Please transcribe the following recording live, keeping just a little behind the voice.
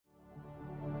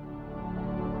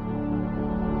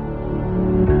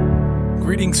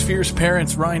Greetings, fierce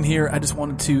parents. Ryan here. I just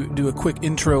wanted to do a quick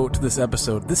intro to this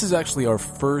episode. This is actually our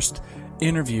first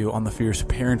interview on the Fierce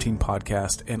Parenting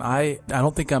podcast, and I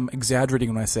don't think I'm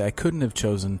exaggerating when I say I couldn't have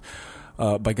chosen,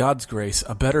 by God's grace,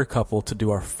 a better couple to do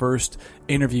our first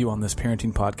interview on this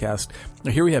parenting podcast.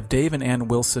 Now, here we have Dave and Ann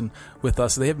Wilson with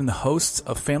us. They have been the hosts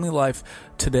of Family Life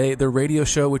Today, their radio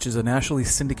show, which is a nationally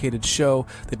syndicated show.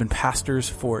 They've been pastors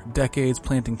for decades,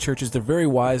 planting churches. They're very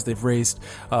wise. They've raised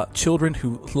children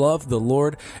who love the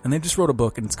Lord, and they just wrote a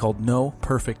book, and it's called No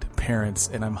Perfect Parents.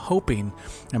 And I'm hoping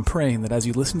and praying that as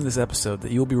you listen to this episode,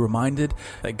 that you will be reminded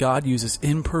that God uses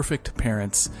imperfect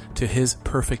parents to His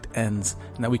perfect ends,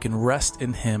 and that we can rest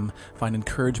in Him, find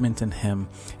encouragement in Him.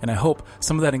 And I hope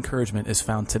some of that encouragement is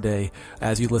found today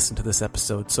as you listen to this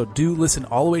episode. So do listen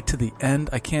all the way to the end.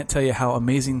 I can't tell you how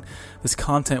amazing this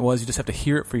content was. You just have to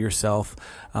hear it for yourself.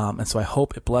 And so I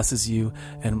hope it blesses you,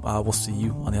 and we'll see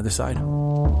you on the other side.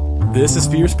 This is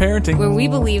Fierce Parenting, where we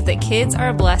believe that kids are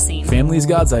a blessing. Family is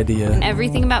God's idea. And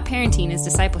everything about parenting is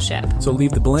discipleship. So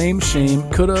leave the blame, shame,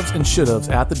 could-haves, and should-haves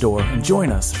at the door and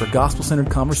join us for gospel-centered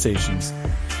conversations.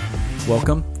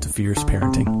 Welcome to Fierce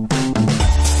Parenting.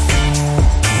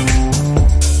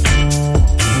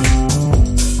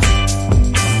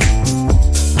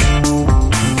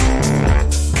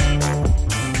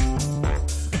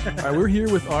 All right, we're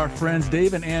here with our friends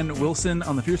Dave and Ann Wilson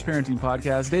on the Fierce Parenting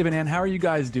podcast. Dave and Ann, how are you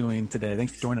guys doing today?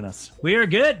 Thanks for joining us. We are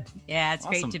good. Yeah, it's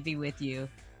Awesome. great to be with you.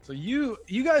 So you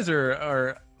guys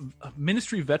are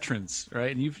ministry veterans,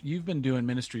 right? And you've been doing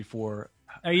ministry for.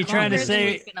 Are you trying to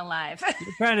say We've been alive?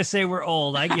 you're trying to say we're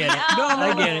old? I get it. No.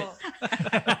 I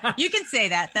get it. You can say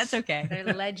that. That's okay.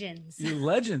 They're legends. You're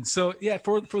legends. So yeah,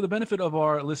 for the benefit of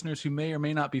our listeners who may or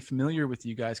may not be familiar with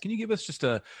you guys, can you give us just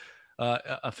a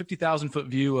 50,000-foot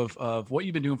view of what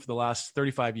you've been doing for the last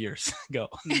 35 years? Go.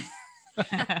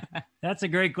 That's a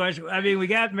great question. I mean, we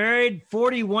got married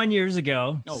 41 years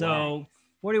ago. Oh, so wow.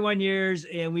 41 years,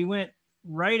 and we went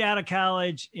right out of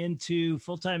college into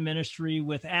full-time ministry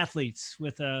with athletes,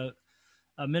 with a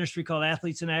ministry called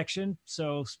Athletes in Action.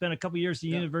 So spent a couple years at the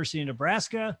University of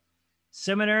Nebraska,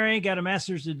 seminary, got a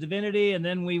master's in divinity, and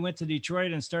then we went to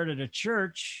Detroit and started a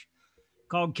church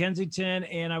called Kensington,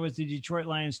 and I was the Detroit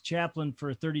Lions chaplain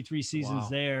for 33 seasons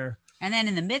there. And then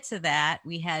in the midst of that,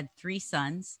 we had 3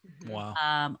 sons.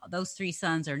 Wow. Those 3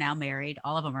 sons are now married.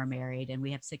 All of them are married, and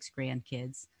we have 6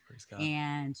 grandkids. Praise God.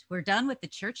 And we're done with the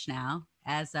church now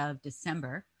as of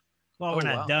December. Well, we're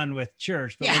not wow. done with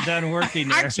church, but Yeah. we're done working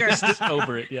there. Our church. Just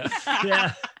over it, yeah.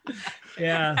 Yeah.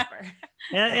 Yeah.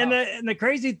 And the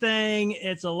crazy thing,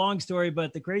 it's a long story,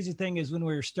 but the crazy thing is when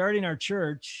we were starting our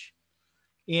church,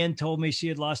 Ann told me she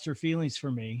had lost her feelings for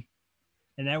me.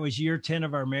 And that was year 10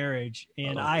 of our marriage.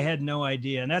 And I had no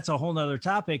idea. And that's a whole nother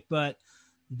topic. But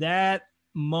that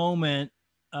moment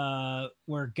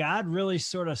where God really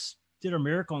sort of did a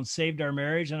miracle and saved our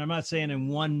marriage. And I'm not saying in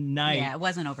one night. Yeah, it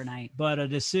wasn't overnight. But a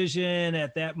decision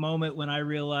at that moment when I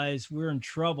realized we're in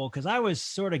trouble, because I was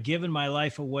sort of giving my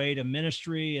life away to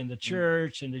ministry and the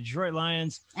church and the Detroit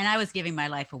Lions. And I was giving my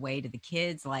life away to the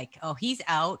kids, like, oh, he's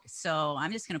out, so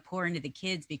I'm just going to pour into the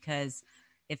kids because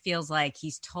it feels like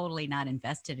he's totally not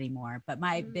invested anymore. But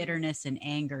my bitterness and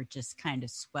anger just kind of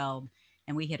swelled,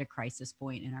 and we hit a crisis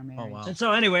point in our marriage. Oh, wow. And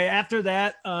so anyway, after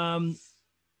that,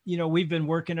 we've been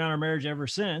working on our marriage ever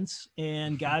since,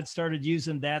 and God started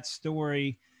using that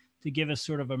story to give us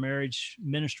sort of a marriage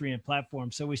ministry and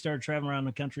platform. So we started traveling around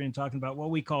the country and talking about what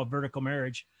we call vertical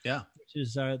marriage, Yeah. which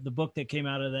is the book that came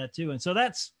out of that too. And so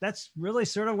that's really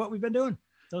sort of what we've been doing,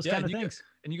 those kind of things.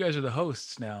 And you guys are the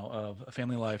hosts now of A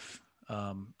Family Life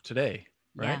Today,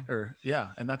 right?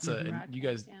 And that's and you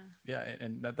guys,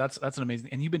 and that's an amazing.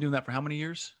 And you've been doing that for how many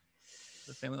years?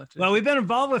 The Family Life Today? Well, we've been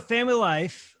involved with Family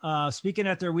Life, speaking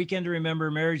at their Weekend to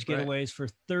Remember marriage getaways for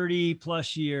 30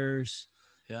 plus years.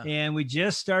 Yeah. And we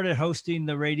just started hosting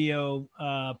the radio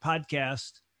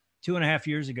podcast 2.5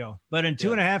 years ago. But in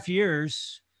 2.5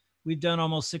 years, we've done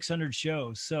almost 600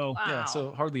 shows. So Yeah,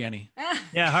 so hardly any.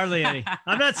 yeah, hardly any.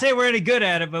 I'm not saying we're any good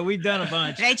at it, but we've done a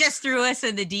bunch. They just threw us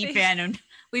in the deep end, and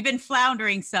we've been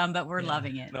floundering some, but we're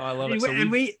loving it. No, I love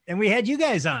it. And we had you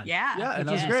guys on. Yeah. Yeah, and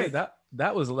I was Which is gonna say great.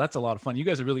 that's a lot of fun. You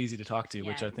guys are really easy to talk to,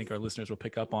 which Yeah. I think our listeners will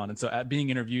pick up on. And so being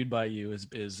interviewed by you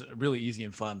is really easy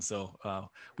and fun. So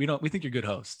we think you're good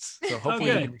hosts. So hopefully we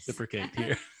good. can reciprocate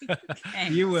here.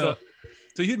 Thanks. You will.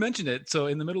 So you had mentioned it. So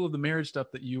in the middle of the marriage stuff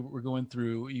that you were going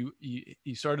through,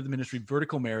 you started the ministry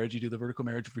Vertical Marriage. You do the Vertical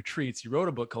Marriage retreats. You wrote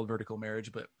a book called Vertical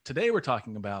Marriage. But today we're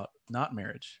talking about not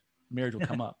marriage. Marriage will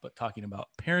come up, but talking about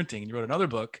parenting. And you wrote another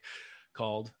book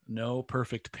called No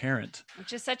Perfect Parent.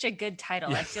 Which is such a good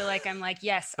title. Yeah. I feel like I'm like,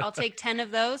 yes, I'll take 10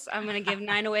 of those. I'm going to give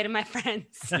 9 away to my friends.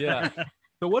 Yeah.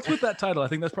 So what's with that title? I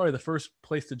think that's probably the first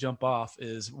place to jump off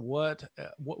is what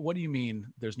do you mean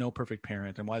there's no perfect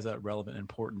parent, and why is that relevant and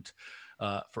important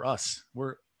for us?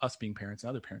 We're us being parents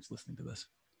and other parents listening to this.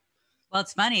 Well,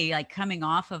 it's funny, like coming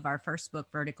off of our first book,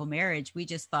 Vertical Marriage, we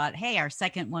just thought, hey, our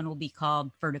second one will be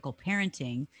called Vertical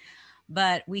Parenting.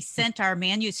 But we sent our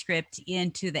manuscript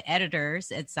into the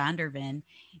editors at Zondervan,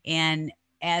 and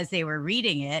as they were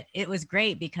reading it, it was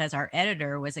great because our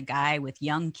editor was a guy with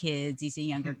young kids. He's a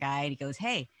younger guy. And he goes,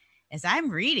 hey, as I'm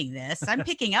reading this, I'm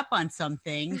picking up on some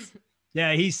things.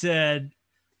 Yeah, he said,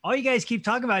 all you guys keep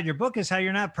talking about in your book is how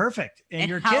you're not perfect and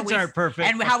your kids aren't perfect.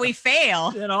 And how we fail.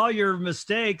 And all your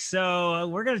mistakes. So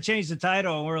we're going to change the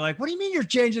title. And we're like, what do you mean you're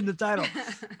changing the title?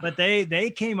 But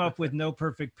they came up with No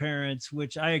Perfect Parents,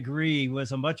 which I agree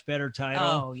was a much better title.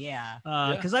 Oh, yeah.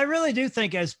 Because I really do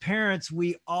think as parents,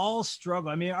 we all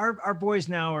struggle. I mean, our boys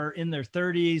now are in their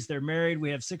 30s. They're married. We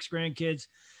have 6 grandkids.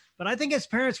 But I think as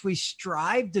parents, we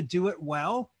strive to do it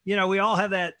well. You know, we all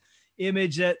have that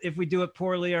image that if we do it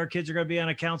poorly, our kids are going to be on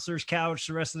a counselor's couch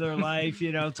the rest of their life,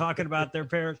 you know, talking about their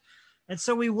parents. And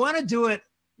so we want to do it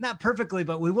not perfectly,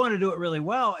 but we want to do it really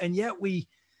well. And yet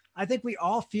I think we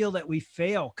all feel that we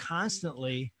fail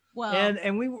constantly. Well,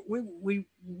 and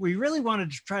we really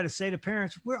wanted to try to say to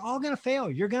parents, we're all going to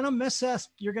fail. You're going to mess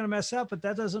up, but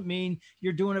that doesn't mean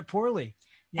you're doing it poorly.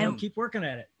 You know, keep working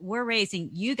at it.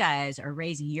 You guys are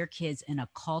raising your kids in a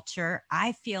culture.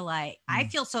 I feel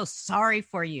so sorry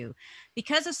for you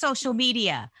because of social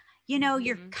media. You know,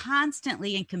 you're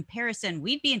constantly in comparison.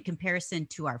 We'd be in comparison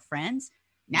to our friends.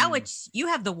 Now you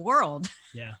have the world.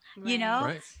 Yeah. You know,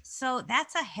 Right. So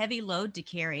that's a heavy load to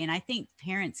carry. And I think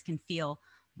parents can feel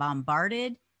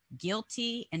bombarded,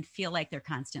 guilty, and feel like they're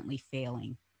constantly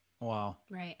failing. Wow.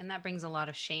 Right. And that brings a lot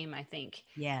of shame, I think.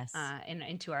 Yes.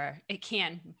 It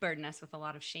can burden us with a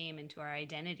lot of shame into our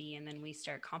identity. And then we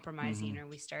start compromising or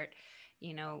we start,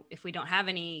 you know, if we don't have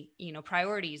any, you know,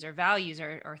 priorities or values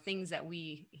or things that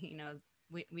we, you know,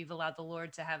 we've allowed the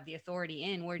Lord to have the authority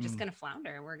in, we're just going to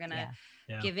flounder. We're going to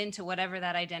give in to whatever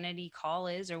that identity call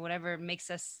is or whatever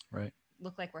makes us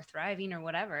look like we're thriving or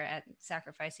whatever at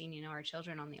sacrificing, you know, our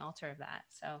children on the altar of that.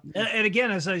 So, and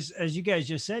again, as you guys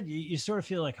just said, you sort of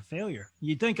feel like a failure.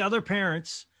 You think other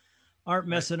parents aren't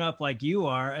messing up like you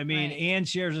are. I mean, Ann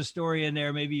shares a story in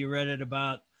there. Maybe you read it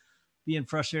about being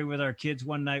frustrated with our kids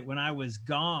one night when I was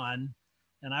gone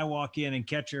and I walk in and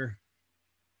catch her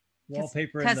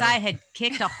wallpaper. Because I had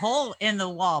kicked a hole in the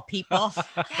wall, people.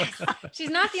 yes,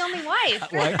 she's not the only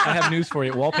wife. Well, I have news for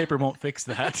you. Wallpaper won't fix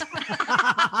that.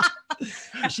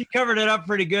 She covered it up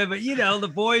pretty good, but you know, the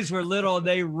boys were little and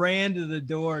they ran to the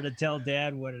door to tell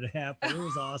Dad what had happened. It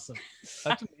was awesome.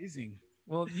 That's amazing.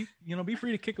 Well, you know, be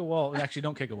free to kick a wall. Actually,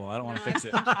 don't kick a wall. I don't want to fix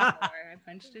it. I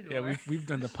punched a door. Yeah, we've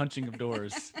done the punching of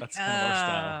doors. That's kind of our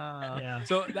style. Yeah.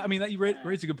 So, I mean, that you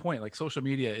raised a good point. Like social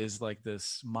media is like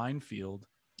this minefield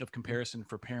of comparison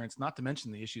for parents, not to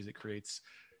mention the issues it creates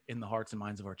in the hearts and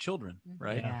minds of our children.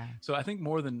 Right. Yeah. So I think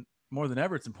more than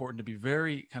ever, it's important to be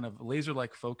very kind of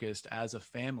laser-like focused as a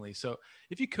family. So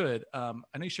if you could, I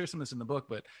know you share some of this in the book,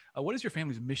 but what is your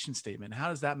family's mission statement? How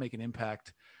does that make an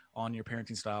impact on your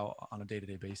parenting style on a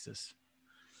day-to-day basis?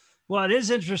 Well, it is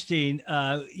interesting.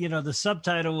 You know, the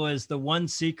subtitle was The One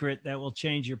Secret That Will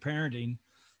Change Your Parenting.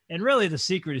 And really the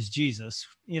secret is Jesus.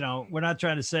 You know, we're not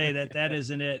trying to say that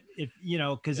isn't it. If, you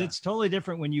know, because it's totally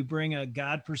different when you bring a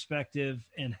God perspective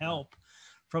and help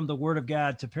from the Word of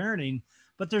God to parenting.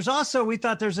 But there's also, we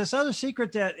thought there's this other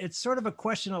secret that it's sort of a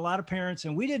question a lot of parents,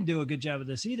 and we didn't do a good job of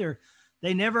this either.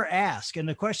 They never ask. And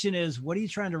the question is, what are you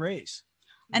trying to raise?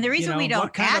 And the reason we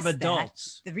don't ask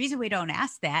adults? The reason we don't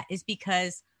ask that is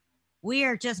because we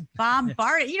are just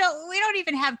bombarded. You know, we don't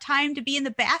even have time to be in the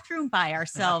bathroom by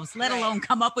ourselves, let alone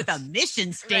come up with a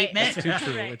mission statement. It's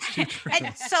too true. It's too true.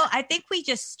 And so I think we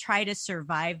just try to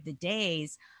survive the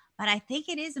days. But I think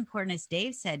it is important, as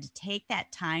Dave said, to take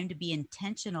that time to be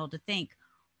intentional, to think,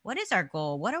 what is our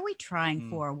goal? What are we trying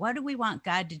for? What do we want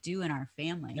God to do in our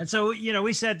family? And so, you know,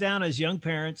 we sat down as young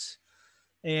parents.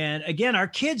 And again, our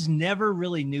kids never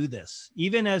really knew this.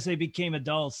 Even as they became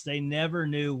adults, they never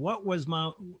knew what was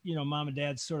mom and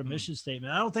dad's sort of mission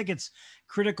statement. I don't think it's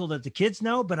critical that the kids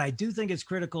know, but I do think it's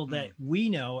critical that we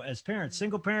know as parents,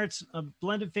 single parents,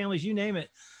 blended families, you name it.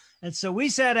 And so we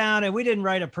sat down and we didn't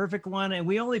write a perfect one. And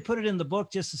we only put it in the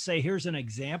book just to say, here's an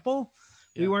example.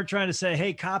 Yeah. We weren't trying to say,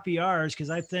 hey, copy ours, because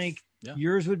I think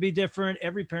yours would be different.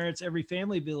 Every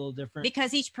family would be a little different.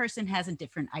 Because each person has a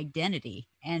different identity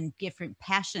and different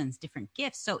passions, different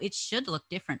gifts. So it should look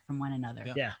different from one another.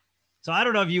 Yeah. So I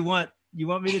don't know if you want You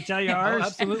want me to tell you Oh, ours?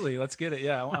 absolutely. Let's get it.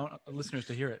 Yeah. I want listeners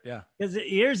to hear it. Yeah. Because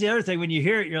here's the other thing. When you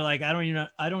hear it, you're like, I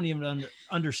don't even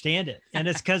understand it. And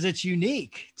it's because it's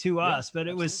unique to us, but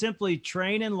it was simply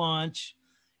train and launch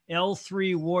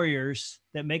L3 warriors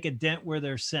that make a dent where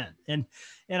they're sent. And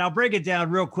I'll break it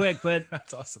down real quick, but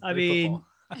That's awesome. I mean,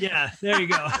 yeah, there you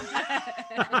go.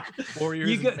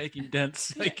 Warriors making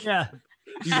dents. Like, yeah.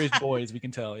 You raised boys, we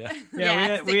can tell. Yeah.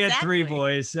 Yeah. We had 3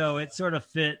 boys. So it sort of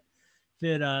fit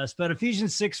us. But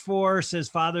Ephesians 6:4 says,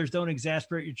 fathers, don't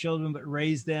exasperate your children, but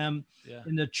raise them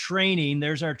in the training.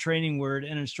 There's our training word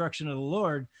and instruction of the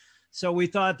Lord. So we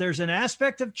thought there's an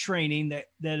aspect of training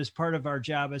that is part of our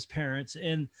job as parents.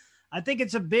 And I think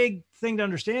it's a big thing to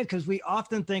understand because we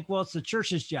often think, well, it's the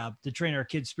church's job to train our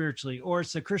kids spiritually, or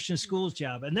it's the Christian school's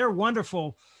job. And they're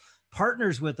wonderful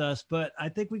partners with us. But I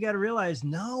think we got to realize,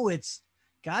 no, it's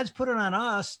God's put it on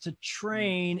us to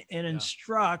train and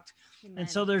instruct. Amen. And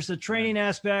so there's the training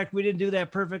aspect. We didn't do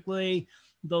that perfectly.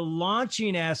 The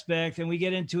launching aspect, and we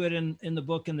get into it in the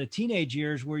book in the teenage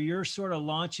years, where you're sort of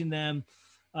launching them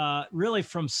really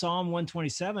from Psalm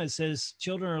 127. It says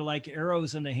children are like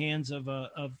arrows in the hands of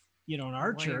an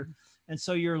archer. And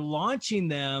so you're launching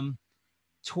them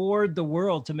toward the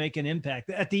world to make an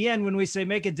impact. At the end, when we say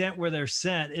make a dent where they're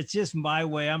sent, it's just my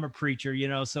way. I'm a preacher,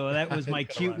 so that was my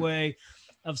cute way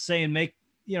of saying make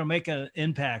an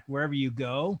impact wherever you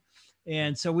go.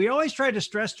 And so we always try to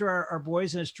stress to our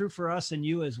boys, and it's true for us and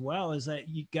you as well, is that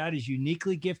God has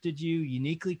uniquely gifted you,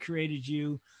 uniquely created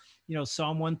you,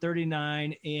 Psalm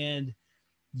 139, and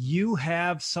you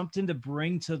have something to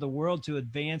bring to the world to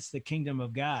advance the kingdom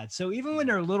of God. So even when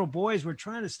they're little boys, we're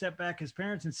trying to step back as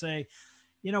parents and say,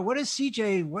 what is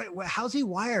CJ? How's he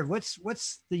wired?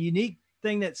 What's the unique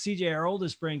thing that CJ, our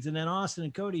oldest, brings? And then Austin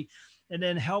and Cody, and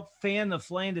then help fan the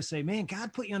flame to say, man,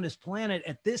 God put you on this planet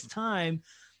at this time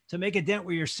to make a dent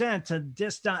where you're sent, to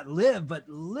just not live, but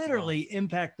literally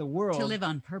impact the world. To live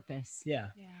on purpose. Yeah.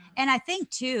 And I think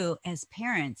too, as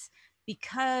parents,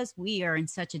 because we are in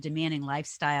such a demanding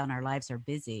lifestyle and our lives are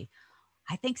busy,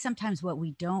 I think sometimes what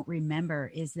we don't remember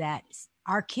is that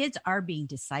our kids are being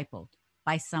discipled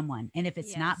by someone. And if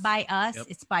it's not by us,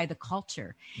 it's by the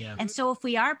culture. Yeah. And so if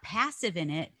we are passive in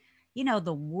it,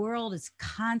 the world is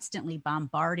constantly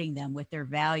bombarding them with their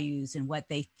values and what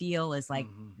they feel is like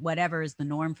whatever is the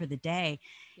norm for the day.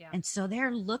 Yeah. And so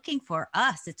they're looking for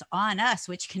us. It's on us,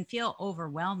 which can feel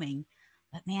overwhelming.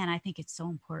 But man, I think it's so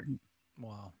important.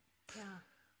 Wow. Yeah.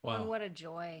 Wow. And what a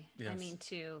joy. Yes. I mean,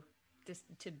 to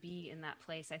be in that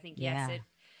place. I think,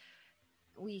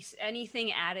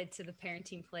 anything added to the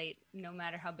parenting plate, no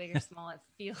matter how big or small, it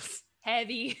feels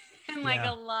heavy and like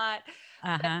a lot.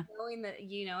 But knowing that,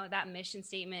 that mission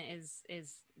statement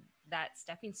is that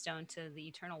stepping stone to the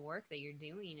eternal work that you're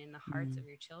doing in the hearts of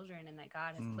your children, and that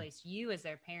God has placed you as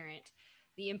their parent,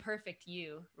 the imperfect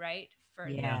you, right? For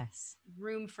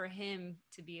room for him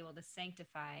to be able to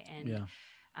sanctify and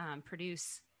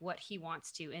produce what he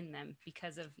wants to in them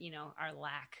because of, our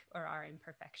lack or our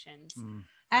imperfections.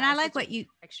 And I like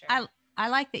I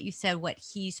like that you said what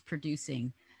he's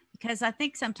producing, because I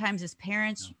think sometimes as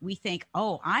parents, we think,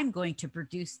 oh, I'm going to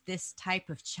produce this type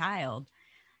of child.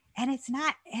 And it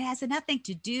has nothing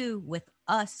to do with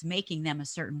us making them a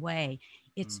certain way.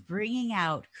 It's bringing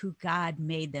out who God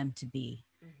made them to be.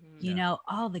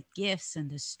 All the gifts and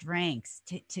the strengths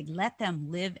to let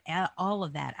them live all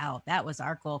of that out. That was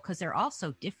our goal, because they're all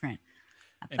so different.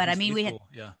 But I mean,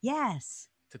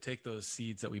 to take those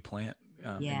seeds that we plant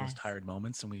in those tired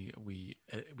moments, and we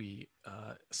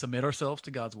submit ourselves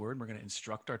to God's word. And we're going to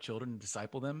instruct our children and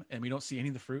disciple them, and we don't see any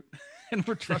of the fruit, and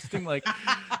we're trusting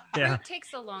it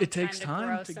takes a long time. It takes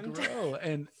time to grow,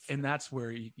 and that's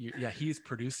where he's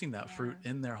producing that fruit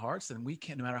in their hearts, and we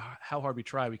can't, no matter how hard we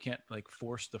try, we can't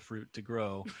force the fruit to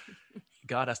grow.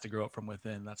 God has to grow it from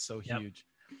within. That's so huge.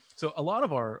 So a lot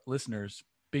of our listeners,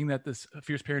 being that this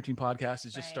Fierce Parenting podcast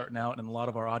is just starting out, and a lot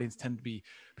of our audience tend to be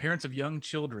parents of young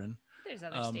children. There's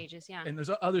other stages, and there's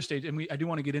other stages, and I do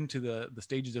want to get into the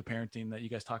stages of parenting that you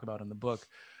guys talk about in the book.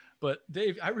 But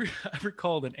Dave, I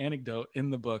recalled an anecdote in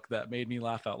the book that made me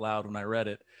laugh out loud when I read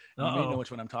it. You may know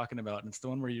which one I'm talking about. And it's the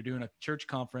one where you're doing a church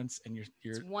conference, and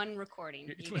it's one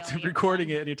recording. You're recording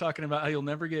it, and you're talking about how you'll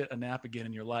never get a nap again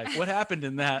in your life. What happened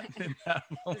in that moment?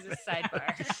 It was a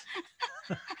sidebar.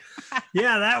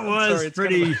 That was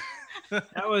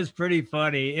that was pretty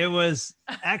funny. It was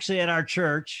actually at our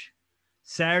church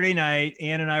Saturday night.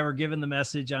 Ann and I were given the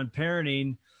message on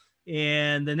parenting,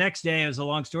 and the next day, it was a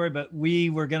long story, but we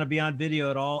were going to be on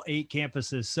video at all 8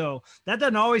 campuses. So that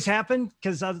doesn't always happen,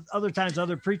 because other times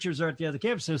other preachers are at the other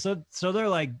campuses. So they're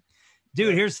like,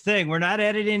 dude, here's the thing. We're not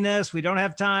editing this. We don't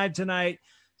have time tonight.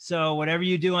 So whatever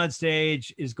you do on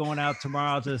stage is going out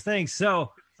tomorrow to the thing.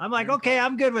 So I'm like, okay,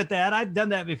 I'm good with that. I've done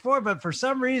that before, but for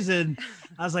some reason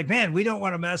I was like, man, we don't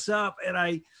want to mess up. And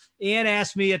Ann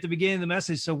asked me at the beginning of the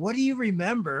message, so what do you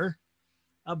remember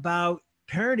about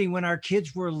parenting when our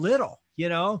kids were little, you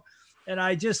know? And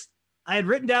I had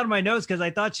written down in my notes, because I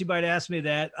thought she might ask me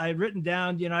that. I had written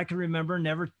down, you know, I can remember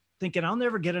never thinking I'll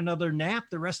never get another nap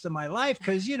the rest of my life.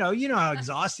 Cause you know how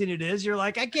exhausting it is. You're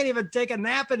like, I can't even take a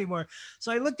nap anymore.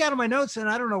 So I looked down at my notes, and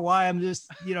I don't know why, I'm just,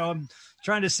 you know, I'm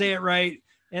trying to say it right.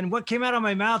 And what came out of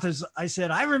my mouth is I said,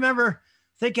 I remember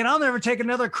thinking I'll never take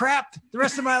another crap the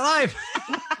rest of my life.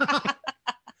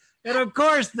 And of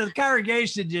course the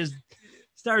congregation just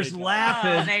starts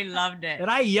laughing. Oh, they loved it. And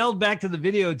I yelled back to the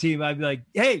video team. I'd be like,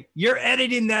 hey, you're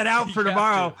editing that out for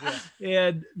tomorrow.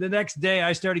 And the next day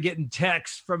I started getting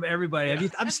texts from everybody. I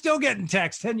mean, I'm still getting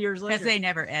texts 10 years later. Because they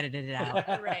never edited it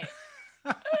out. Right.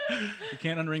 You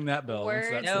can't unring that bell. Words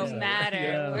matter.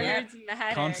 Yeah. Words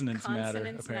matter. Consonants matter,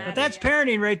 apparently. But that's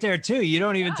parenting right there too. You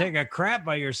don't even take a crap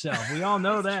by yourself. We all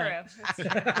know that.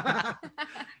 True.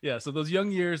 Yeah. So those young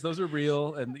years, those are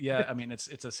real. And yeah, I mean,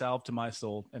 it's a salve to my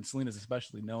soul, and Selena's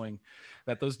especially, knowing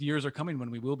that those years are coming when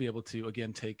we will be able to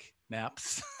again take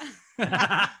naps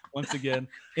once again.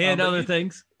 And other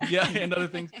things. Yeah. And other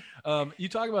things. You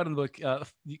talk about in the book,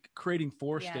 creating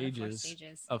four The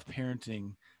stages of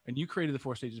parenting. And you created the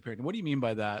 4 stages of parenting. What do you mean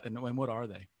by that? And what are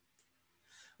they?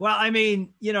 Well, I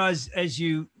mean, you know, as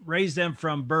you raise them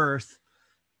from birth,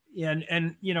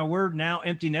 and you know, we're now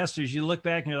empty nesters. You look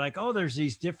back and you're like, oh, there's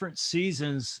these different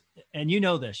seasons, and you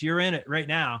know this, you're in it right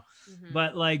now. Mm-hmm.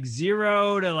 But like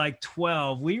 0 to like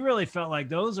 12, we really felt like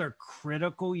those are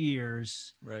critical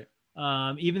years. Right.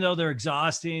 Even though they're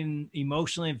exhausting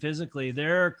emotionally and physically,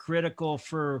 they're critical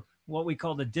for what we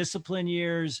call the discipline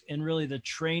years and really the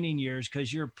training years,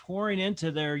 because you're pouring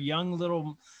into their young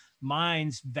little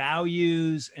minds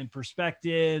values and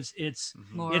perspectives. It's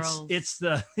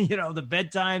the, you know, the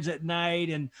bedtimes at night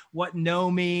and what no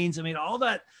means. I mean, all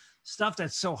that stuff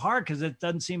that's so hard because it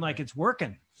doesn't seem like it's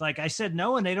working. It's like I said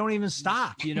no, and they don't even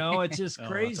stop. You know, it's just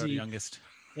crazy. That's our youngest.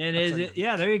 And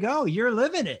yeah, there you go. You're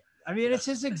living it. I mean, it's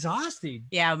just exhausting.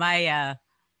 Yeah,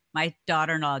 my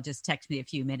daughter-in-law just texted me a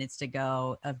few minutes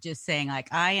ago of just saying, like,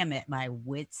 I am at my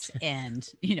wit's end,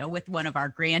 you know, with one of our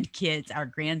grandkids, our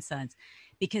grandsons,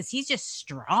 because he's just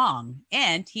strong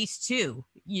and he's 2,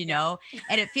 you know,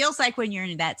 and it feels like when you're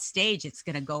in that stage, it's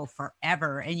going to go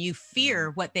forever and you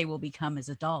fear what they will become as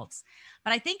adults.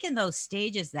 But I think in those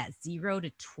stages, that 0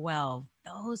 to 12,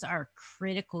 those are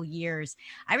critical years.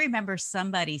 I remember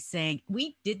somebody saying,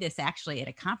 we did this actually at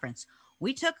a conference.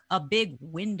 We took a big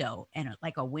window and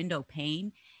like a window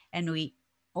pane, and we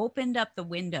opened up the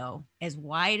window as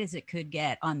wide as it could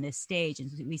get on this stage. And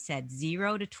we said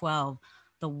 0 to 12,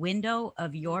 the window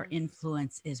of your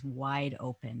influence is wide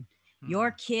open. Your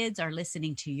kids are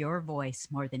listening to your voice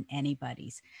more than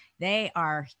anybody's. They,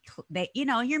 you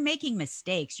know, you're making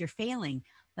mistakes, you're failing,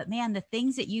 but man, the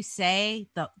things that you say,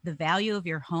 the value of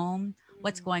your home,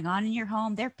 what's going on in your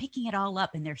home, they're picking it all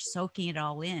up and they're soaking it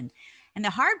all in. And the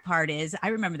hard part is, I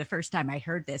remember the first time I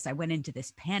heard this, I went into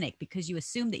this panic because you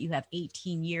assume that you have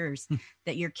 18 years,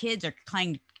 that your kids are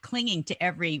clinging to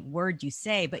every word you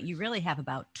say, but you really have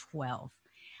about 12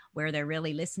 where they're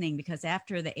really listening, because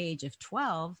after the age of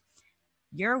 12,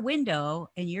 your window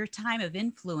and your time of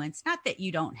influence, not that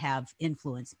you don't have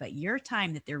influence, but your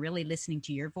time that they're really listening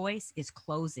to your voice is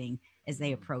closing as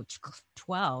they approach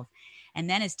 12. And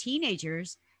then as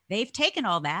teenagers, they've taken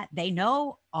all that. They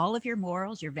know all of your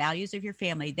morals, your values of your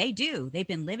family. They do. They've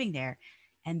been living there.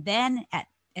 And then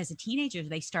as a teenager,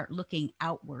 they start looking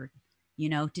outward, you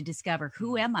know, to discover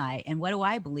who am I and what do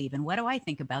I believe and what do I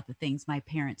think about the things my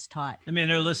parents taught. I mean,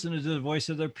 they're listening to the voice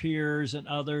of their peers and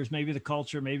others, maybe the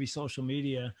culture, maybe social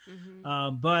media.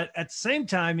 Mm-hmm. But at the same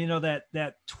time, you know,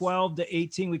 that 12 to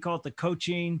 18, we call it the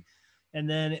coaching. And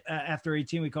then after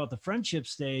 18, we call it the friendship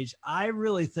stage. I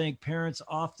really think parents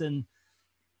often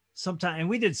sometimes, and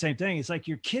we did the same thing. It's like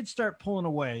your kids start pulling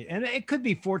away, and it could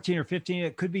be 14 or 15.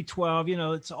 It could be 12. You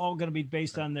know, it's all going to be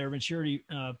based on their maturity,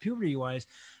 puberty wise.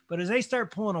 But as they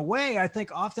start pulling away, I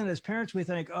think often as parents, we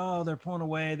think, oh, they're pulling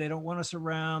away. They don't want us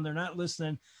around. They're not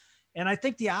listening. And I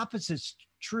think the opposite's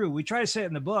true. We try to say it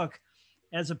in the book.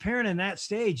 As a parent in that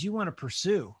stage, you want to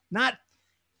pursue, not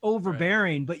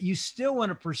overbearing, but you still want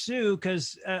to pursue,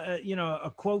 because, you know, a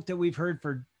quote that we've heard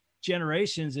for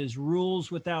generations is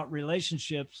rules without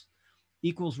relationships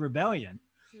equals rebellion.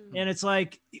 Mm-hmm. And it's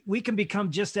like, we can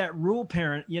become just that rule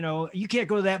parent. You know, you can't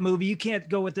go to that movie. You can't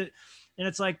go with it. And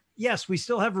it's like, yes, we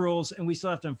still have rules and we still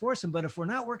have to enforce them. But if we're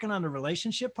not working on the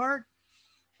relationship part,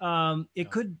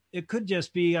 It could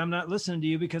just be, I'm not listening to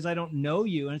you because I don't know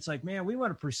you. And it's like, man, we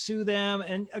want to pursue them.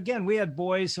 And again, we had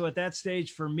boys. So at that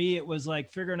stage for me, it was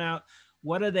like figuring out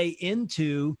what are they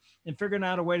into and figuring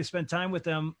out a way to spend time with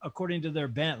them according to their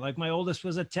bent. Like my oldest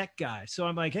was a tech guy. So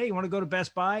I'm like, hey, you want to go to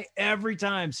Best Buy? Every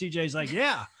time CJ's like,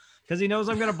 yeah, because he knows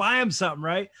I'm going to buy him something.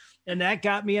 Right. And that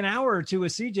got me an hour or two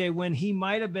with CJ when he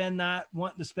might've been not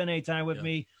wanting to spend any time with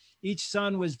me. Each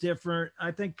son was different. I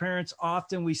think parents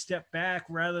often we step back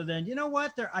rather than, you know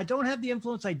what, I don't have the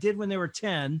influence I did when they were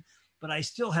 10, but I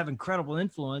still have incredible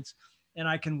influence. And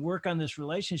I can work on this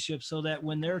relationship so that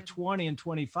when they're 20 and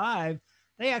 25,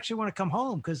 they actually want to come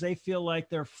home because they feel like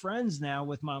they're friends now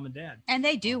with mom and dad. And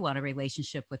they do want a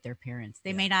relationship with their parents.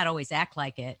 They may not always act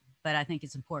like it, but I think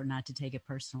it's important not to take it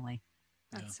personally.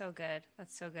 That's so good.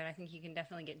 That's so good. I think you can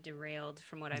definitely get derailed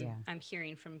from what I'm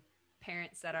hearing from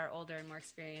parents that are older and more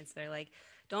experienced. They're like,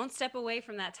 don't step away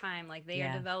from that time. Like they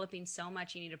are developing so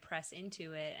much. You need to press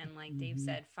into it. And like Dave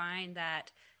said, find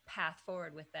that path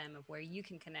forward with them of where you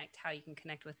can connect, how you can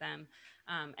connect with them,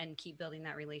 and keep building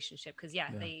that relationship. Cause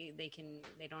they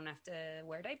don't have to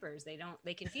wear diapers.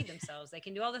 They can feed themselves. They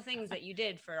can do all the things that you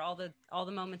did for all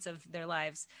the moments of their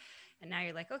lives. And now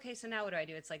you're like, okay, so now what do I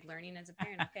do? It's like learning as a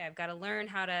parent. Okay. I've got to learn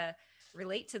how to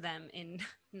relate to them in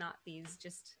not these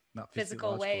just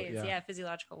physical ways.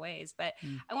 Physiological ways. But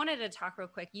I wanted to talk real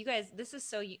quick. You guys, this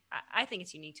is I think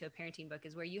it's unique to a parenting book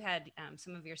is where you had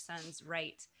some of your sons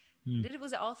write.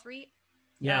 Was it all three?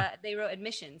 Yeah. They wrote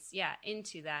admissions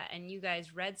into that. And you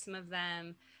guys read some of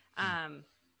them.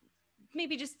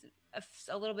 Maybe just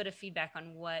a little bit of feedback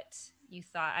on what you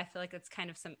thought. I feel like that's kind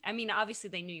of obviously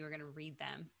they knew you were going to read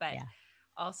them, but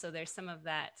also there's some of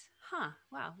that,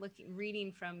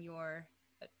 reading from your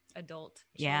adult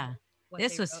children.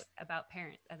 This was about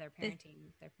their parenting.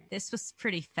 This was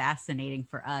pretty fascinating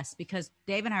for us because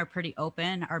Dave and I are pretty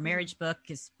open. Our marriage book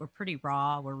we're pretty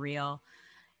raw. We're real.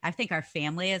 I think our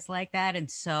family is like that. And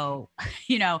so,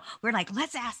 we're like,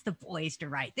 let's ask the boys to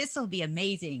write. This will be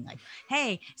amazing. Like,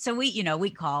 hey, so we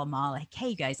call them all like, hey,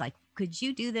 you guys, like, could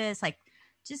you do this? Like,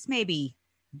 just maybe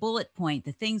bullet point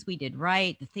the things we did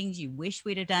right, the things you wish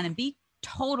we'd have done, and be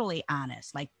totally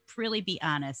honest, like really be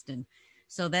honest. And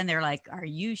so then they're like, are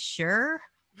you sure?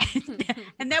 And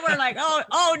then we're like,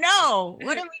 oh no,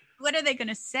 what are they going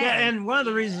to say? Yeah, and one of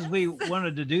the reasons we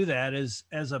wanted to do that is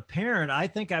as a parent, I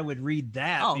think I would read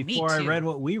that before I read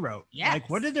what we wrote. Yes, like,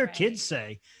 what did their kids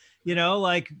say?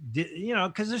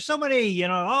 Because there's so many,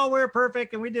 we're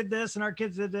perfect and we did this and our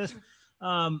kids did this.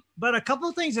 But a couple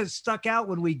of things that stuck out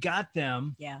when we got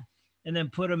them and then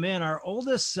put them in. Our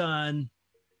oldest son,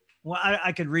 well,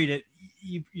 I could read it.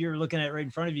 You're looking at it right in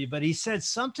front of you, but he said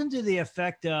something to the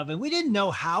effect of, and we didn't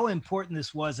know how important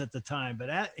this was at the time,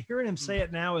 but hearing him say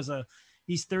it now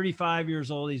he's 35 years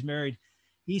old, he's married.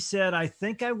 He said, I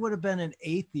think I would have been an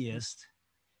atheist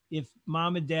if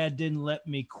mom and dad didn't let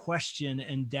me question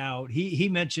and doubt. He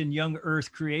mentioned young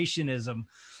earth creationism.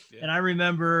 Yeah. And I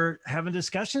remember having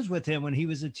discussions with him when he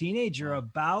was a teenager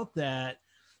about that.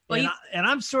 Well, and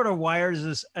I'm sort of wired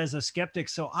as a skeptic.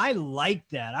 So I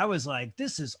liked that. I was like,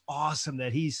 this is awesome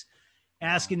that he's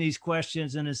asking these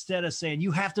questions. And instead of saying,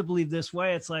 you have to believe this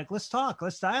way, it's like, let's talk,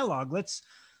 let's dialogue. Let's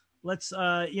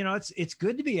it's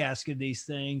good to be asking these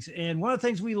things. And one of the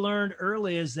things we learned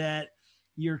early is that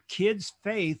your kid's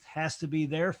faith has to be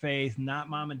their faith, not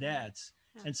mom and dad's.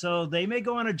 And so they may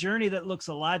go on a journey that looks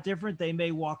a lot different. They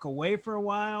may walk away for a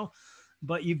while,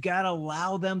 but you've got to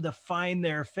allow them to find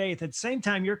their faith. At the same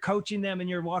time, you're coaching them and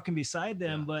you're walking beside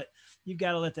them, but you've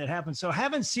got to let that happen. So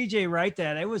having CJ write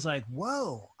that, it was like,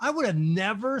 whoa, I would have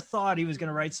never thought he was going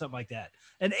to write something like that.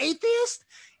 An atheist,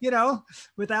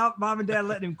 without mom and dad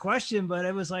letting him question, but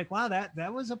it was like, wow,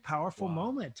 that was a powerful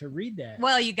moment to read that.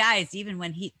 Well, you guys, even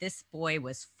when this boy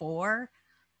was 4,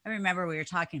 I remember we were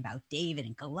talking about David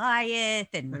and Goliath,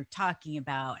 and we're talking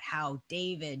about how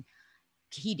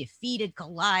he defeated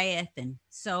Goliath. And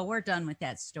so we're done with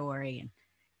that story. And,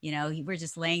 we're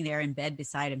just laying there in bed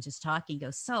beside him, just talking,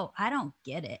 goes, so I don't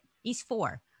get it. He's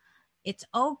 4. It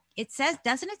says,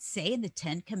 doesn't it say in the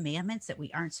 10 Commandments that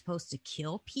we aren't supposed to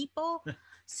kill people?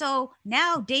 So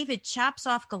now David chops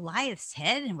off Goliath's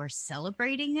head and we're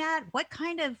celebrating that. What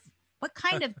kind of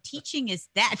teaching is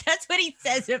that? That's what he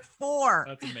says it for.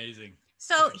 That's amazing.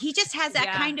 So he just has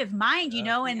that kind of mind,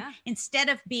 and instead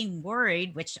of being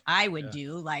worried, which I would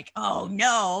do, like, oh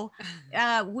no,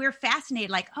 we're fascinated.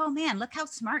 Like, oh man, look how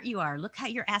smart you are. Look how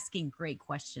you're asking great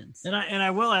questions. And I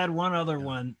will add one other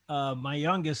one. My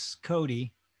youngest,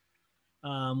 Cody,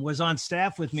 was on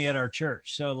staff with me at our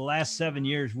church. So the last 7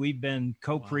 years we've been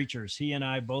co-preachers. He and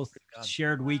I both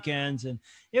shared weekends, and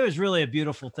it was really a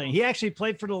beautiful thing. He actually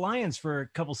played for the Lions for a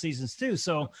couple seasons too.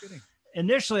 So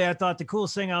initially I thought the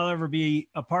coolest thing I'll ever be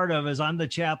a part of is I'm the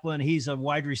chaplain. He's a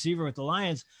wide receiver with the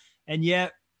Lions. And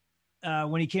yet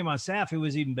when he came on staff, it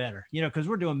was even better, because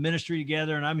we're doing ministry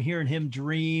together and I'm hearing him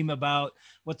dream about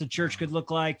what the church could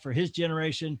look like for his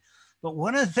generation. But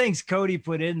one of the things Cody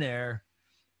put in there,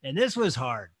 and this was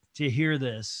hard to hear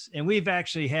this, and we've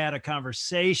actually had a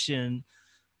conversation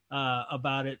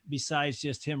about it besides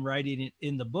just him writing it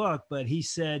in the book, but he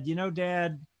said,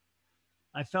 Dad,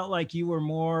 I felt like you were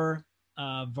more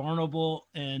vulnerable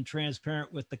and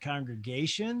transparent with the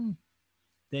congregation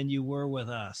than you were with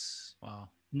us. Wow.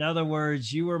 In other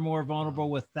words, you were more vulnerable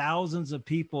with thousands of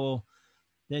people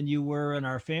than you were in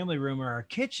our family room or our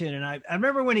kitchen. And I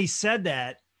remember when he said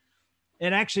that,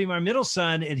 and actually my middle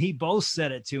son and he both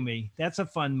said it to me. That's a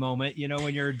fun moment,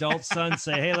 when your adult sons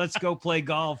say, hey, let's go play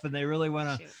golf. And they really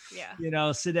want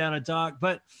to, sit down and talk.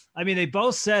 But I mean, they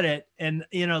both said it. And,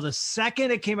 the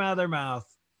second it came out of their mouth,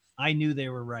 I knew they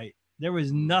were right. There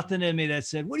was nothing in me that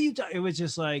said, what are you talking? It was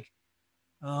just like,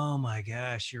 oh my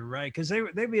gosh, you're right. Cause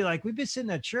they'd be like, we've been sitting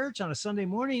at church on a Sunday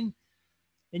morning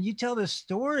and you tell this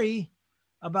story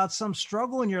about some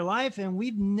struggle in your life and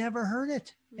we've never heard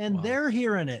it. And they're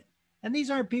hearing it. And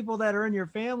these aren't people that are in your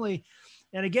family.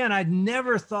 And again, I'd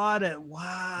never thought it.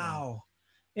 Wow.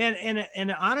 And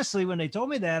honestly, when they told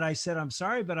me that, I said, I'm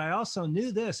sorry, but I also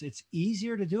knew this. It's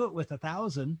easier to do it with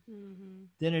 1,000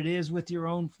 than it is with your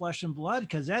own flesh and blood.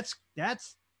 Cause that's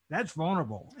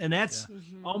vulnerable. And that's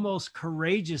almost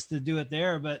courageous to do it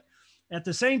there. But at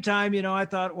the same time, I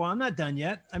thought, well, I'm not done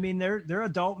yet. I mean, they're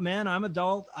adult men. I'm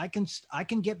adult. I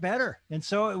can get better. And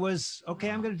so it was, okay,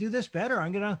 I'm going to do this better.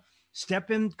 I'm going to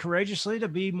step in courageously to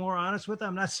be more honest with them.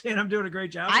 I'm not saying I'm doing a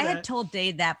great job. I had told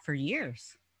Dave that for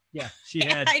years. Yeah, she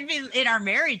had. I'd be in our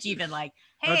marriage, even like,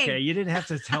 hey. Okay, you didn't have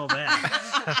to tell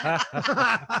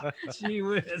that. Gee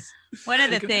whiz. One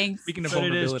of the things. Speaking of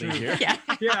vulnerability here.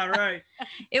 Yeah, right.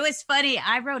 It was funny.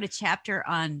 I wrote a chapter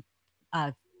on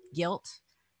guilt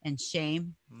and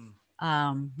shame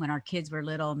when our kids were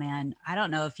little, man. I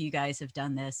don't know if you guys have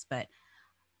done this, but,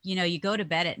 you go to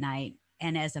bed at night.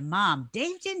 And as a mom,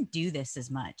 Dave didn't do this as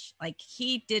much. Like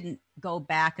he didn't go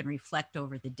back and reflect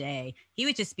over the day. He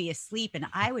would just be asleep and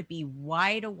I would be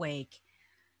wide awake,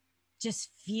 just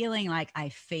feeling like I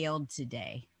failed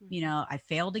today. I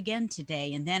failed again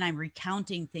today. And then I'm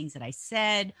recounting things that I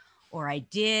said or I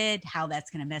did, how that's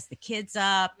going to mess the kids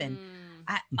up. And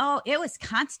it was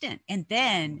constant.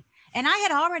 And I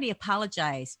had already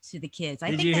apologized to the kids.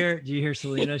 Did you hear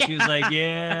Selena? She was like,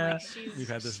 yeah. We've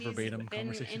had this verbatim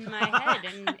conversation. In my head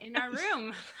and in our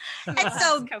room. And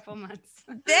so a couple months.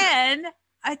 Then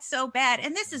it's so bad.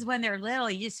 And this is when they're little,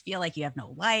 you just feel like you have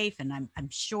no life and I'm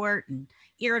short and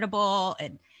irritable.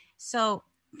 And so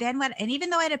then and even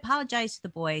though I'd apologized to the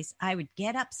boys, I would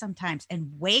get up sometimes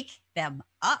and wake them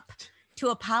up to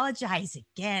apologize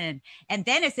again. And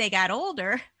then as they got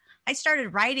older, I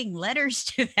started writing letters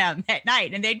to them at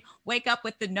night and they'd wake up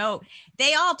with the note.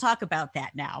 They all talk about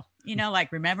that now.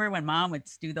 Like remember when mom would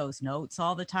do those notes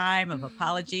all the time of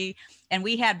apology? And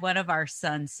we had one of our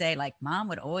sons say like, mom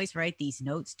would always write these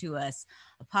notes to us,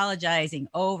 apologizing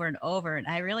over and over. And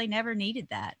I really never needed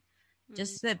that.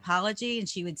 Just the apology. And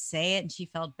she would say it and she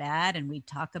felt bad and we'd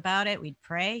talk about it. We'd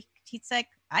pray. He's like,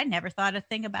 I never thought a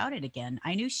thing about it again.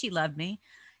 I knew she loved me.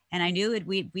 And I knew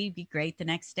we'd be great the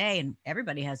next day. And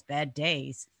everybody has bad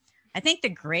days. I think the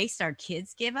grace our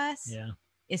kids give us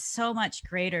is so much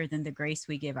greater than the grace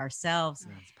we give ourselves.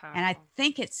 And I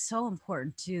think it's so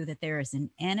important, too, that there is an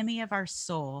enemy of our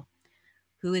soul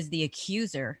who is the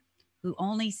accuser, who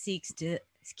only seeks to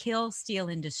kill, steal,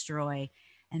 and destroy.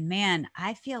 And man,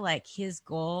 I feel like his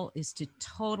goal is to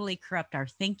totally corrupt our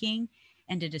thinking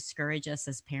and to discourage us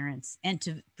as parents and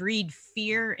to breed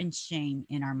fear and shame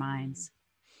in our minds.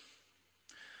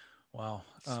 Wow.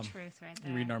 Truth right there.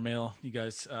 You're reading our mail, you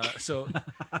guys. So,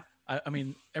 I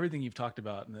mean, everything you've talked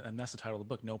about, and that's the title of the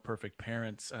book, No Perfect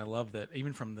Parents. I love that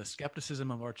even from the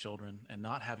skepticism of our children and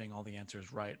not having all the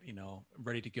answers right,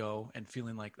 ready to go and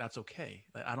feeling like that's okay.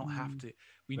 That I don't have to,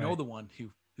 we know the one who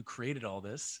created all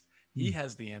this. He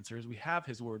has the answers. We have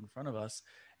his word in front of us.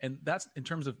 And that's in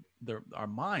terms of our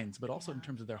minds, but also in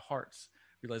terms of their hearts,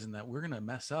 realizing that we're going to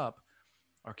mess up.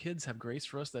 Our kids have grace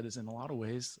for us that is in a lot of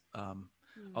ways,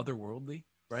 otherworldly,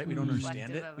 right? We don't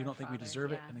understand it. We don't think we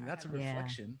deserve it. I think that's a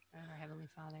reflection of our Heavenly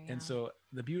Father. Yeah. And so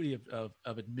the beauty of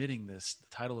admitting this,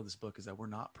 the title of this book is that we're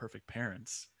not perfect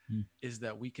parents, is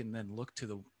that we can then look to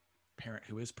the parent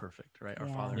who is perfect, right? Our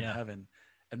Father in heaven,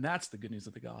 And that's the good news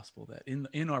of the gospel, that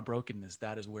in our brokenness,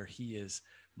 that is where he is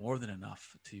more than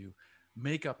enough to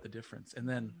make up the difference. And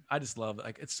then I just love,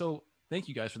 like, it's so, thank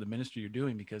you guys for the ministry you're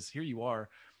doing, because here you are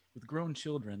with grown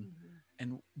children,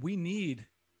 and we need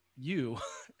you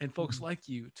and folks like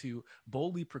you to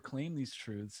boldly proclaim these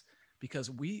truths,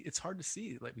 because it's hard to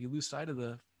see, like, we lose sight of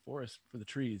the forest for the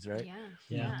trees, right?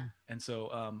 Yeah. And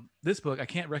so this book, I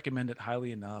can't recommend it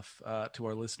highly enough to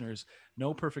our listeners.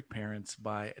 No Perfect Parents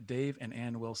by Dave and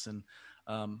Ann Wilson.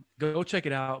 Go check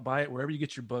it out. Buy it wherever you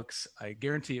get your books. I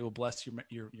guarantee it will bless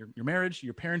your marriage,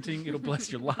 your parenting. It'll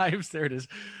bless your lives. There it is.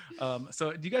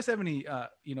 So do you guys have any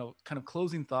kind of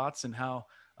closing thoughts, and how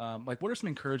what are some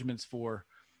encouragements for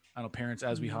parents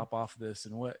as we hop off this,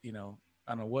 and what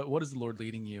what is the Lord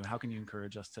leading you? How can you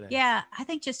encourage us today? Yeah, I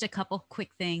think just a couple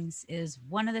quick things is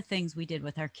one of the things we did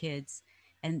with our kids.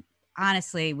 And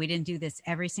honestly, we didn't do this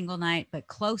every single night, but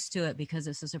close to it, because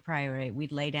this was a priority.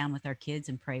 We'd lay down with our kids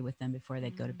and pray with them before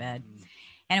they'd go to bed.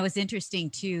 And it was interesting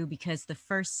too, because the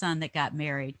first son that got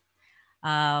married,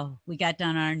 we got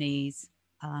down on our knees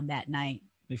that night.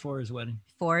 Before his wedding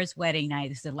night.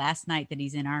 This is the last night that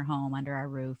he's in our home under our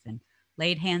roof, and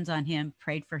laid hands on him,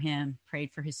 prayed for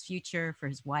his future, for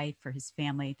his wife, for his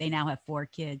family. They now have 4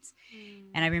 kids.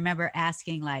 And I remember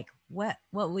asking, like, what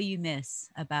will you miss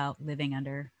about living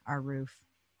under our roof?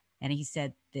 And he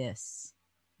said, this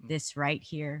right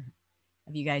here,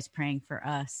 of you guys praying for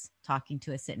us, talking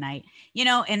to us at night,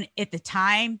 and at the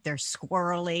time they're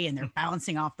squirrely and they're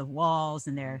bouncing off the walls,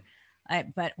 and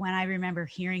but when I remember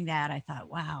hearing that, I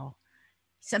thought, wow,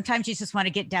 sometimes you just want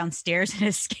to get downstairs and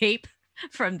escape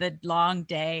from the long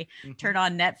day, turn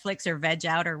on Netflix or veg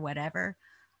out or whatever.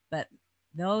 But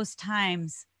those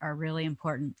times are really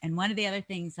important. And one of the other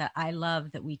things that I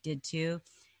love that we did too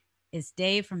is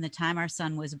Dave, from the time our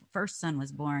first son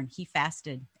was born, he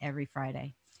fasted every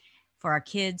Friday for our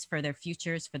kids, for their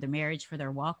futures, for their marriage, for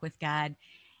their walk with God.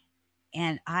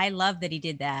 And I love that he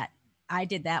did that. I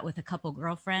did that with a couple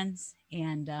girlfriends.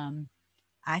 And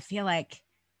I feel like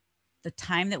the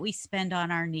time that we spend on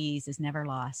our knees is never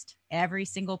lost. Every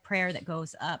single prayer that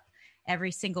goes up,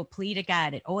 every single plea to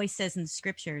God, it always says in the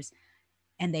scriptures,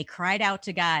 and they cried out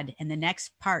to God. And the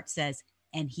next part says,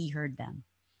 and he heard them.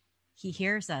 He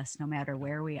hears us no matter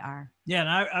where we are. Yeah. And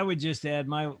I would just add,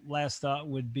 my last thought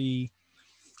would be,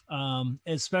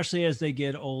 especially as they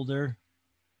get older,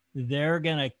 they're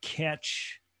going to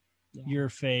catch your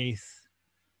faith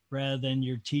rather than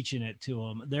you're teaching it to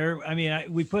them.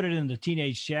 We put it in the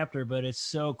teenage chapter, but it's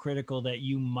so critical that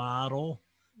you model,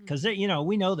 because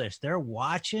we know this, they're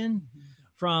watching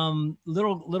from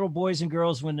little boys and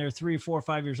girls when they're 3, 4,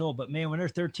 5 years old. But man, when they're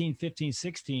 13, 15,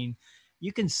 16,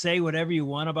 you can say whatever you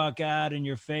want about God and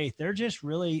your faith. They're just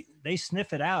really, they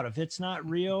sniff it out. If it's not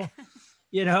real,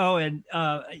 you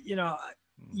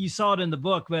saw it in the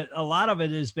book, but a lot of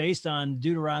it is based on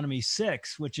Deuteronomy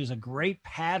 6, which is a great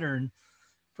pattern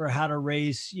for how to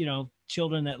raise,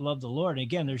 children that love the Lord. And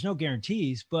again, there's no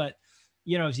guarantees, but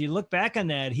as you look back on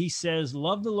that, he says,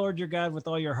 love the Lord your God with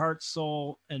all your heart,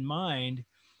 soul, and mind.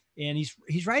 And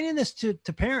he's writing this to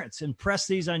parents, and press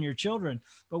these on your children.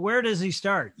 But where does he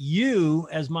start? You,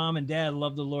 as mom and dad,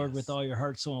 love the Lord with all your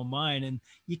heart, soul, and mind. And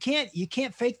you can't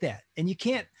fake that. And you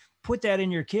can't put that in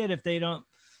your kid if they don't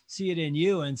see it in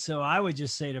you. And so I would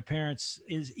just say to parents,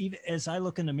 even as I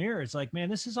look in the mirror, it's like, man,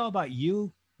 this is all about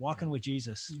you walking with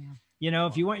Jesus.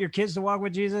 If you want your kids to walk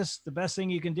with Jesus, the best thing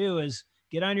you can do is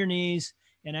get on your knees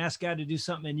and ask God to do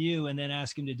something in you, and then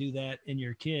ask him to do that in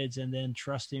your kids, and then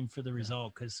trust him for the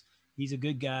result, because he's a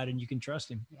good God and you can trust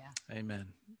him. Yeah. Amen.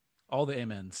 All the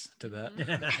amens to that.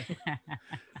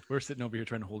 We're sitting over here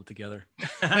trying to hold it together,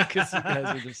 because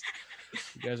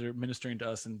you guys are ministering to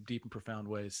us in deep and profound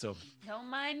ways. So don't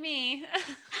mind me.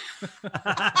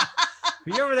 Are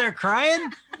you over there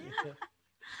crying?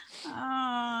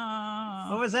 Oh,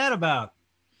 what was that about?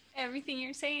 Everything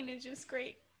you're saying is just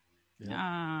great.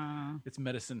 Yeah. It's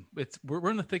medicine.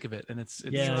 We're in the thick of it, and it's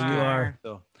you are.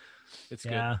 So it's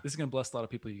good. This is gonna bless a lot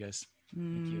of people, you guys.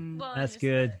 Thank you. Well, that's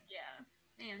good.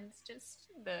 And it's just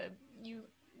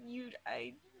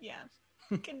I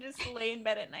can just lay in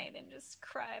bed at night and just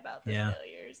cry about the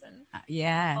failures and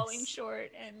falling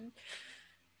short, and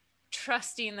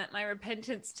trusting that my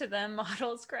repentance to them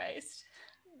models Christ.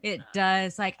 It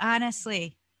does. Like,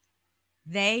 honestly,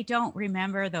 they don't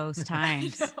remember those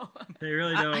times. They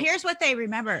really don't. Here's what they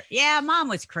remember. Yeah, mom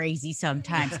was crazy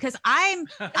sometimes, because I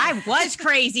was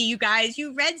crazy, you guys.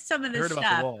 You read some of this stuff.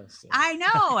 About the walls, so. I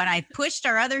know. And I pushed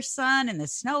our other son in the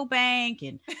snowbank,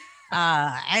 and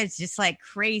it's just like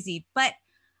crazy. But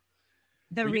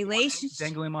the relationship,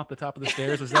 dangling him off the top of the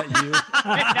stairs, was that you?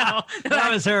 No,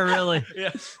 that was her, really.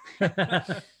 Yeah.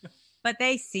 but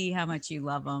they see how much you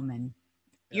love them, and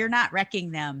you're not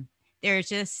wrecking them. They're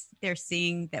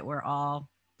seeing that we're all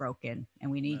broken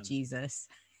and we need Jesus.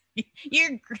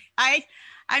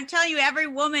 I'm telling you, every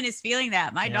woman is feeling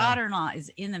that. My daughter-in-law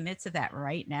is in the midst of that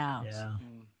right now.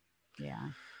 Yeah.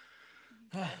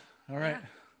 All right.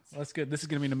 Well, that's good. This is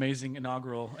going to be an amazing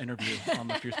inaugural interview on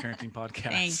the Fierce Parenting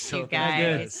Podcast. Thank you,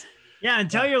 guys. Yeah.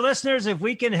 And tell your listeners, if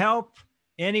we can help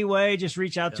anyway, just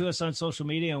reach out to us on social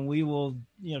media and we will,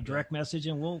 direct message,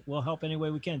 and we'll help any way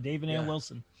we can. Dave and Ann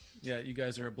Wilson. Yeah, you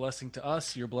guys are a blessing to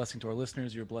us. You're a blessing to our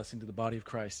listeners. You're a blessing to the body of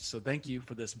Christ. So thank you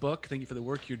for this book. Thank you for the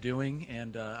work you're doing.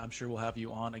 And I'm sure we'll have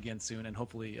you on again soon. And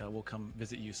hopefully we'll come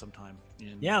visit you sometime.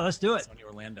 Let's do it. Sunny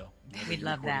Orlando. We'd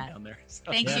love that. Down there. So,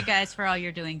 Thanks you guys for all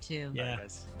you're doing too. Yeah,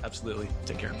 guys. Absolutely.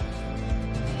 Take care.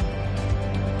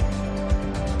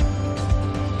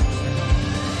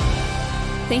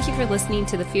 Thank you for listening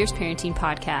to the Fierce Parenting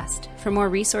Podcast. For more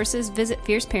resources, visit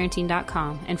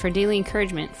fierceparenting.com. And for daily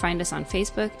encouragement, find us on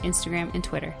Facebook, Instagram, and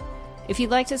Twitter. If you'd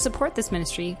like to support this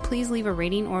ministry, please leave a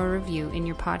rating or a review in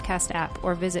your podcast app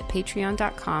or visit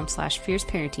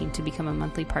patreon.com/fierceparenting to become a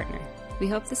monthly partner. We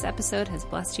hope this episode has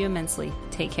blessed you immensely.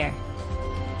 Take care.